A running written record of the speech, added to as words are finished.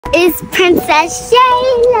It's Princess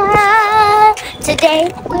Shayla.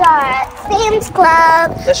 Today we are at Sam's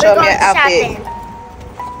Club. Let's show me your outfit.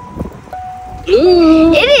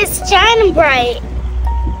 Ooh. It is shining bright.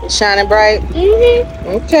 It's shining bright? Mm-hmm.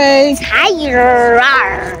 Okay. Tiger.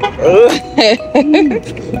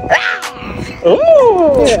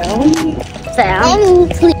 Ooh.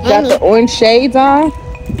 Got the orange shades on?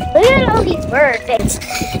 Look at all these birds.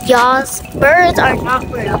 Y'all's birds are not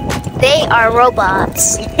real. They are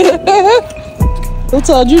robots. Who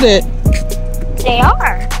told you that? They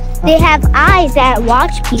are. They have eyes that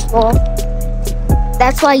watch people.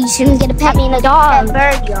 That's why you shouldn't get a pet in a dog.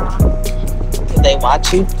 Bird, y'all. They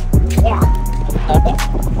watch you? Yeah.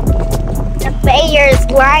 The mayor is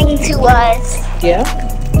lying to us. Yeah.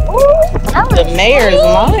 Ooh, the mayor is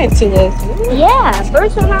lying to us. Ooh. Yeah,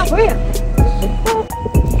 birds are not real.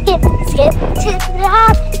 Skip to the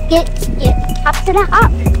hop, skip, hop to the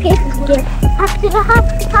hop, skip, hop to the hop,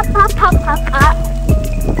 hop, hop, hop, hop, hop.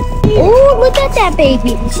 Ooh, look at that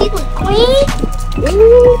baby. She look clean.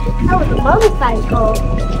 Ooh, that was a motorcycle.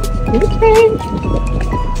 Okay.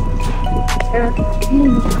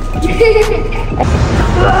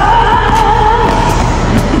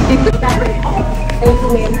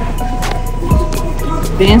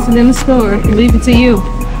 Dancing in the store. Leave it to you.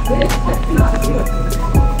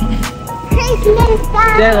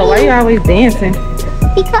 Jayla, why you always dancing?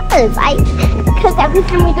 Because every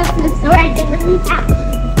time we go to the store, I get really happy.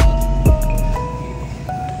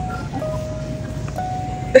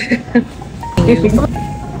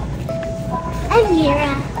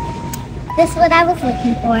 Amira, this is what I was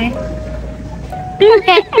looking for.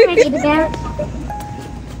 Okay, I'm ready to go.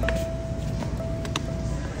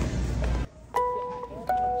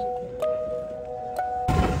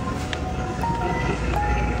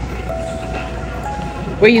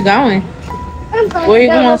 Where you going? I'm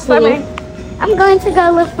going to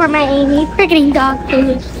go look for my Amy. We're getting dog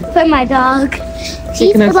food for my dog.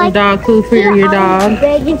 Picking up some dog food for your dog.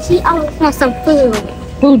 Big and she always wants some food.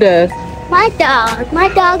 Who does? My dog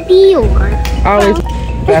Dior. Always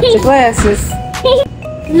got your glasses.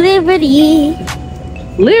 Liberty.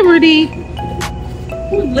 Liberty?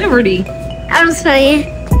 Who's Liberty? I'm just saying.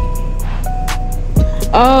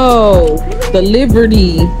 Oh, the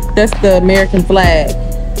Liberty. That's the American flag.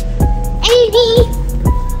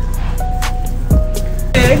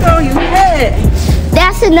 There you go, you had.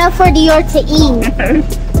 That's enough for Dior to eat.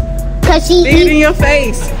 Cause she eats in your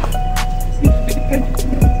face.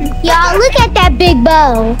 Y'all, look at that big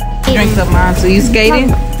bow. Drink up mine. So you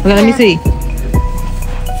skating? Okay, let me see.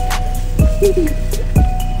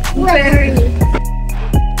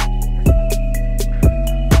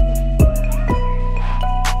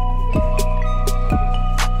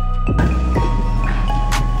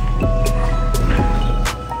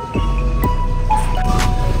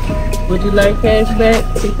 Would you like cash back?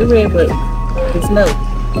 Take the red button. It's no.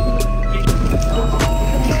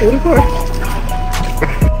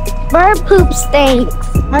 Bird poop stinks.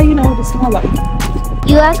 How you know what it smells like?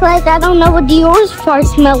 You act like I don't know what Dior's fart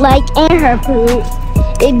smell like and her poop.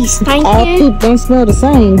 It be stinking. All poop don't smell the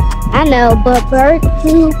same. I know, but bird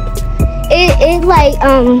poop, it like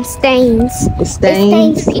stains. It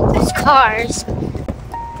stains? It stains people's cars.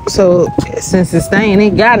 So since it's stained,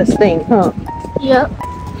 it gotta stink, huh? Yep.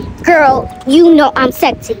 Girl, you know I'm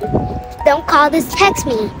sexy. Don't call this, text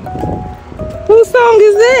me. Whose song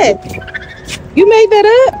is that? You made that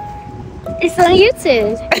up? It's on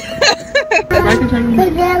YouTube.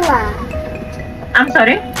 Vanilla. I'm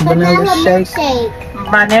sorry? Vanilla milkshake.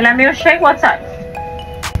 Vanilla milkshake, what size?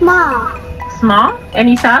 Small. Small?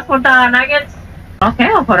 Any sauce for the nuggets? Okay,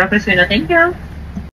 I'll put up a thank you.